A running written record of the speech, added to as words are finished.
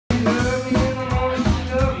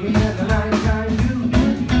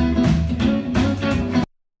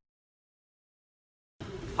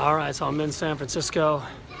All right, so I'm in San Francisco,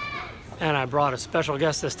 and I brought a special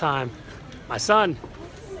guest this time, my son,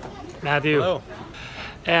 Matthew. Hello.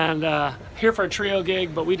 And here for a trio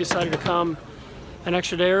gig, but we decided to come an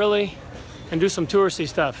extra day early and do some touristy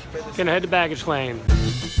stuff. Gonna head to baggage claim.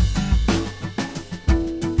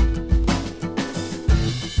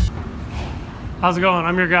 How's it going?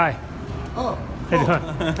 I'm your guy. Oh. How you doing?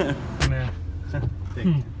 Hey, man.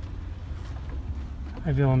 How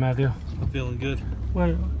you feeling, Matthew? I'm feeling good.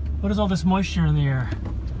 What is all this moisture in the air?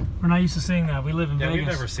 We're not used to seeing that. We live in Vegas. Yeah, we've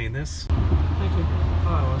never seen this. Thank you. Oh,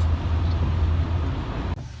 I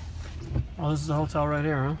was. Oh, this is the hotel right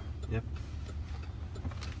here, huh? Yep.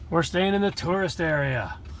 We're staying in the tourist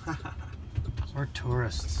area. We're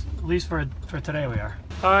tourists. At least for today we are.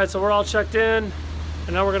 All right, so we're all checked in,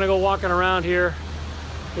 and now we're gonna go walking around here.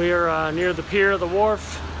 We are near the pier, the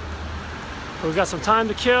wharf. We've got some time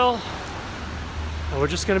to kill, and we're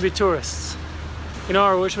just gonna be tourists. You know,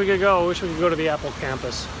 I wish we could go. I wish we could go to the Apple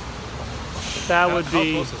campus. That would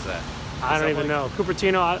be. How close is that? I don't even know.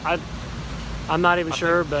 Cupertino. I'm not even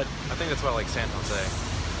sure, but I think it's about like San Jose.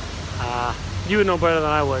 you would know better than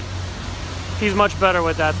I would. He's much better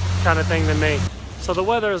with that kind of thing than me. So the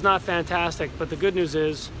weather is not fantastic, but the good news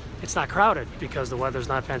is it's not crowded because the weather's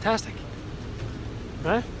not fantastic.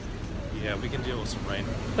 Right? Yeah, we can deal with some rain.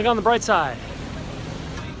 Look on the bright side.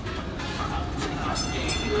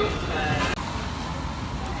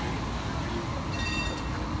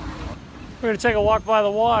 We're gonna take a walk by the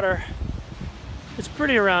water. It's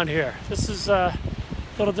pretty around here. This is a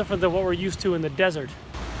little different than what we're used to in the desert.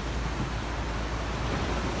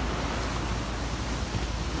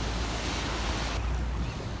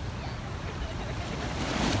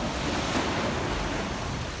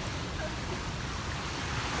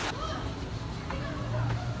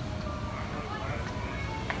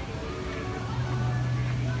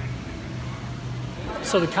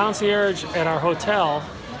 So the concierge at our hotel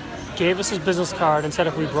gave us his business card and said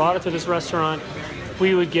if we brought it to this restaurant,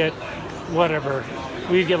 we would get whatever.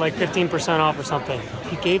 We'd get like 15% off or something.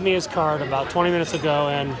 He gave me his card about 20 minutes ago,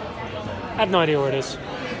 and I have no idea where it is.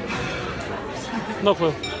 No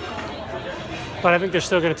clue. But I think they're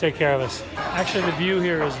still going to take care of us. Actually, the view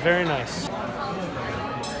here is very nice.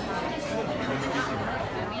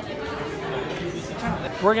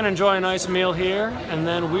 We're going to enjoy a nice meal here, and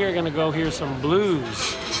then we are going to go hear some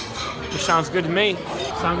blues, which sounds good to me.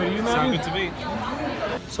 Sound good to you, man? Sound good to me.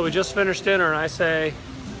 So we just finished dinner, and I say,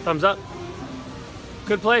 thumbs up.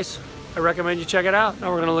 Good place. I recommend you check it out. Now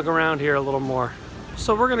we're going to look around here a little more.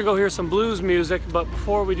 So we're going to go hear some blues music, but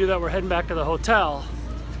before we do that, we're heading back to the hotel.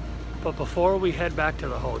 But before we head back to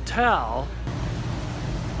the hotel...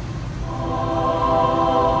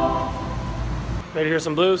 Ready to hear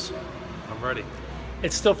some blues? I'm ready.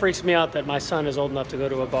 It still freaks me out that my son is old enough to go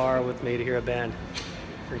to a bar with me to hear a band.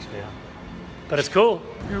 Freaks me out. But it's cool.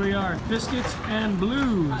 Here we are, Biscuits and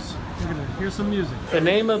Blues. We're gonna hear some music. The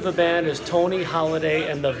name of the band is Tony Holiday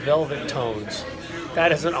and the Velvet Tones.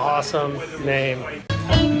 That is an awesome name.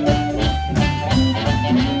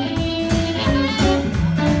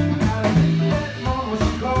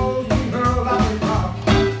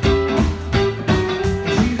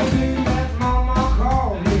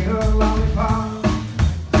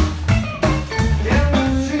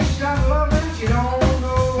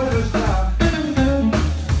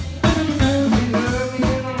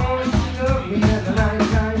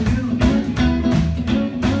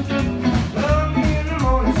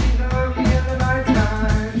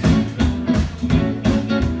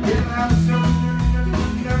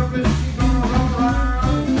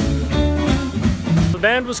 The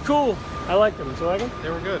band was cool. I liked them. Did you like them? They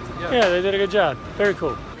were good. Yeah. Yeah, they did a good job. Very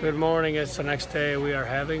cool. Good morning. It's the next day. We are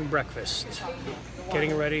having breakfast.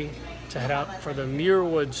 Getting ready to head out for the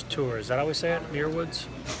Muirwoods tour. Is that how we say it? Muirwoods?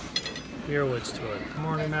 Muirwoods tour. Good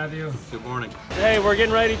morning, Matthew. Good morning. Hey, we're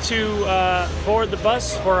getting ready to board the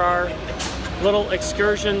bus for our little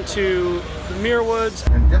excursion to the Muirwoods.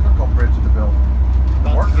 And difficult bridge to build.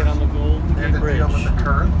 About to get on the Golden They Gate had to Bridge. deal with the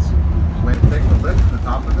currents. When they take the lift to the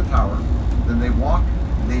top of the tower, then they walk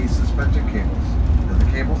these suspension cables. Then the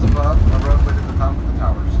cables above the roadway to the top of the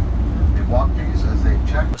towers. They walk these as they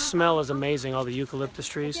check. The smell is amazing, all the eucalyptus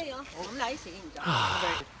trees. Okay, 1, 2,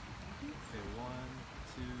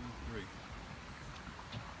 3.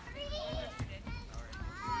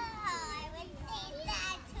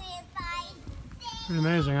 Pretty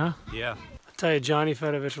amazing, huh? Yeah. I tell you, Johnny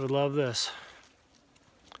Fedovich would love this.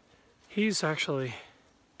 He's actually, I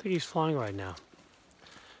think he's flying right now.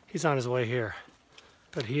 He's on his way here,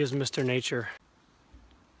 but he is Mr. Nature.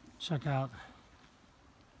 Check out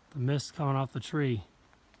the mist coming off the tree.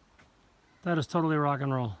 That is totally rock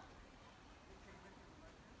and roll.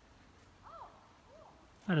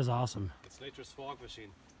 That is awesome. It's nature's fog machine.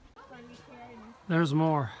 There's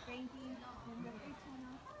more.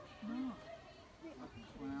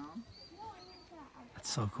 That's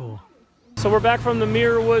so cool. So we're back from the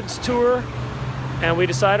Muir Woods tour, and we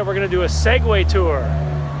decided we're gonna do a Segway tour.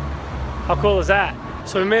 How cool is that?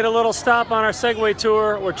 So we made a little stop on our Segway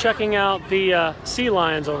tour. We're checking out the sea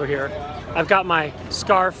lions over here. I've got my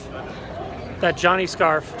scarf, that Johnny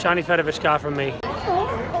scarf, Johnny Fedovich got from me.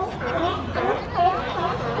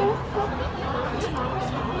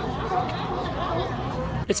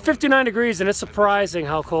 It's 59 degrees and it's surprising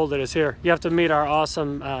how cold it is here. You have to meet our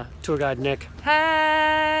awesome tour guide, Nick.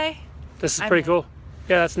 Hi. This is pretty cool.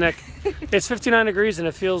 Yeah, that's Nick. It's 59 degrees and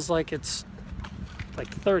it feels like it's like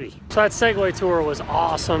 30. So that Segway tour was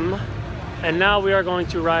awesome. And now we are going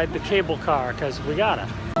to ride the cable car because we gotta.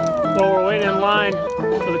 Well, we're waiting in line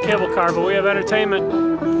for the cable car, but we have entertainment.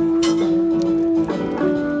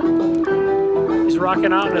 He's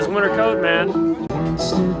rocking out in his winter coat, man.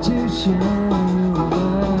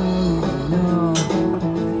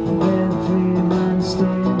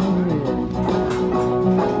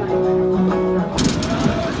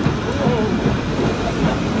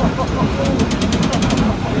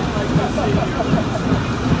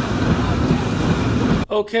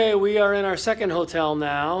 Okay, we are in our second hotel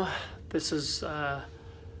now. This is where I'm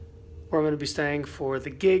going to be staying for the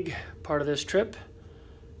gig part of this trip.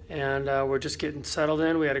 And we're just getting settled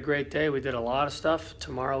in. We had a great day. We did a lot of stuff.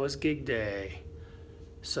 Tomorrow is gig day.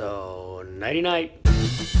 So, nighty-night.